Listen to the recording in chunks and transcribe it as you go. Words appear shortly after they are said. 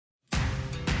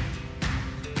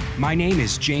My name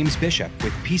is James Bishop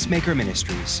with Peacemaker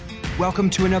Ministries. Welcome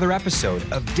to another episode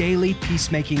of Daily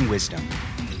Peacemaking Wisdom.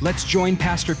 Let's join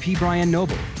Pastor P. Brian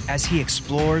Noble as he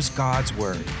explores God's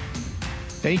Word.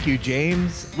 Thank you,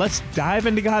 James. Let's dive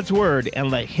into God's Word and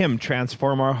let Him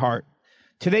transform our heart.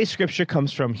 Today's scripture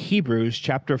comes from Hebrews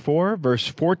chapter 4, verse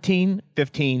 14,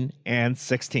 15, and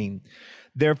 16.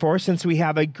 Therefore, since we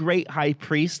have a great high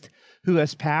priest who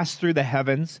has passed through the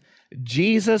heavens,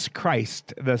 Jesus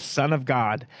Christ, the Son of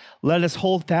God, let us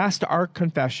hold fast to our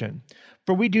confession.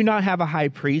 For we do not have a high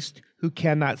priest who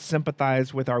cannot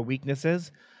sympathize with our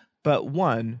weaknesses, but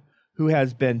one who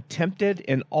has been tempted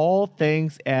in all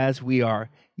things as we are,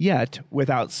 yet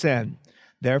without sin.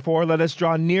 Therefore, let us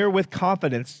draw near with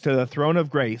confidence to the throne of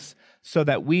grace, so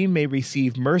that we may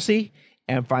receive mercy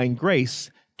and find grace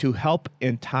to help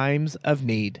in times of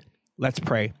need. Let's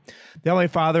pray. Heavenly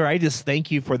Father, I just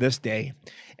thank you for this day.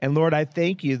 And Lord, I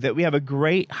thank you that we have a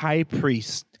great high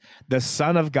priest, the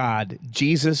Son of God,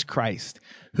 Jesus Christ,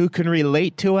 who can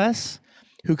relate to us,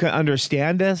 who can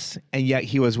understand us, and yet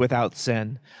he was without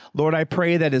sin. Lord, I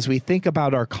pray that as we think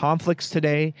about our conflicts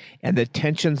today and the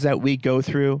tensions that we go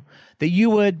through, that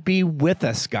you would be with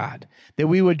us, God, that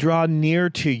we would draw near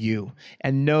to you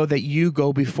and know that you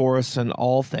go before us in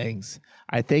all things.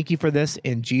 I thank you for this.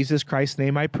 In Jesus Christ's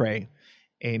name I pray.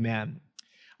 Amen.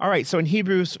 All right, so in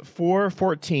Hebrews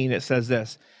 4:14, it says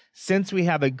this, since we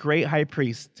have a great high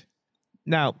priest.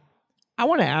 Now, I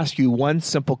want to ask you one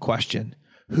simple question.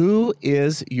 Who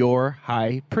is your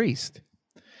high priest?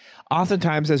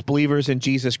 Oftentimes, as believers in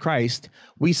Jesus Christ,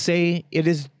 we say it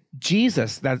is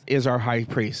Jesus that is our high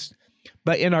priest.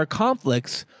 But in our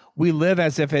conflicts, we live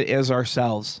as if it is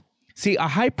ourselves. See, a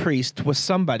high priest was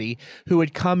somebody who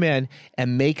would come in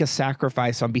and make a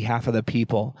sacrifice on behalf of the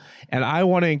people. And I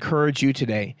want to encourage you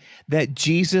today that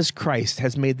Jesus Christ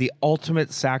has made the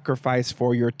ultimate sacrifice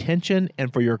for your tension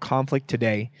and for your conflict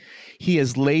today. He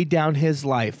has laid down his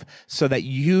life so that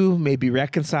you may be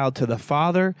reconciled to the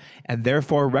Father and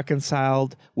therefore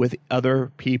reconciled with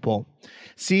other people.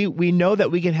 See, we know that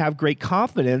we can have great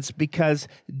confidence because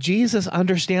Jesus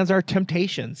understands our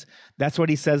temptations. That's what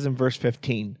he says in verse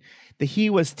 15. That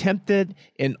he was tempted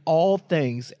in all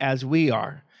things as we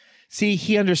are. See,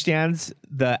 he understands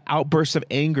the outbursts of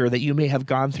anger that you may have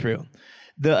gone through,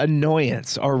 the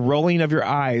annoyance or rolling of your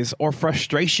eyes or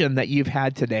frustration that you've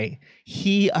had today.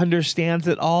 He understands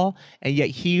it all, and yet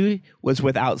he was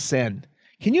without sin.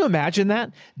 Can you imagine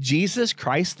that? Jesus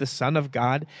Christ, the Son of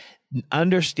God,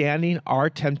 understanding our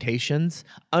temptations,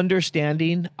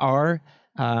 understanding our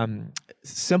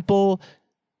simple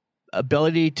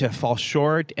ability to fall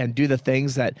short and do the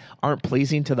things that aren't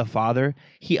pleasing to the Father.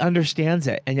 He understands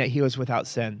it, and yet he was without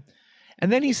sin. And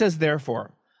then he says,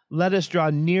 therefore, let us draw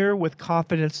near with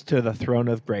confidence to the throne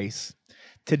of grace.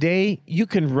 Today, you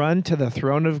can run to the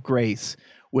throne of grace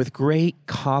with great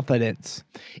confidence.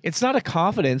 It's not a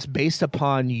confidence based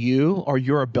upon you or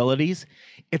your abilities.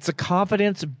 It's a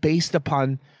confidence based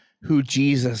upon who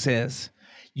Jesus is.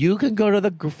 You can go to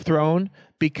the throne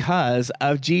because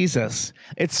of Jesus.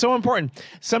 It's so important.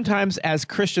 Sometimes as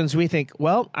Christians, we think,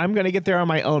 well, I'm going to get there on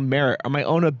my own merit or my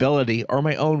own ability or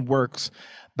my own works.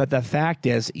 But the fact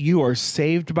is, you are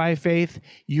saved by faith,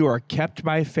 you are kept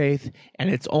by faith, and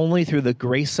it's only through the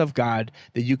grace of God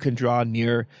that you can draw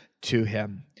near to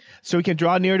him. So we can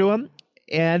draw near to him,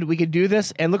 and we can do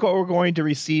this. And look what we're going to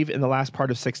receive in the last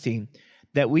part of 16,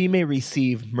 that we may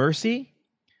receive mercy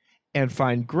and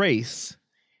find grace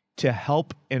to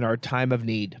help in our time of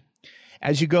need.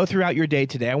 As you go throughout your day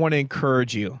today, I want to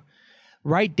encourage you,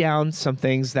 write down some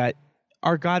things that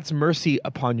are God's mercy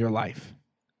upon your life.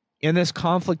 In this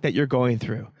conflict that you're going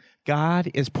through, God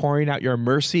is pouring out your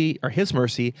mercy or his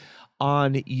mercy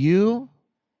on you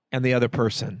and the other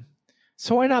person.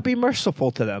 So why not be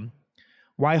merciful to them?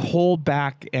 Why hold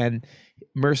back and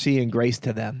mercy and grace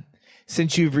to them?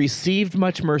 Since you've received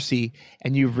much mercy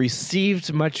and you've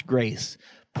received much grace,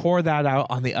 pour that out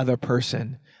on the other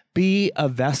person. Be a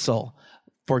vessel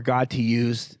for God to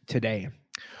use today.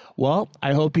 Well,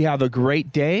 I hope you have a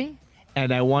great day,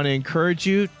 and I want to encourage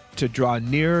you to draw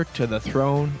near to the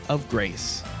throne of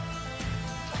grace.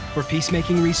 For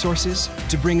peacemaking resources,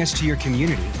 to bring us to your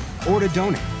community, or to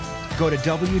donate, go to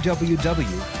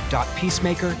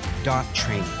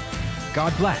www.peacemaker.training.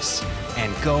 God bless,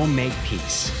 and go make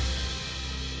peace.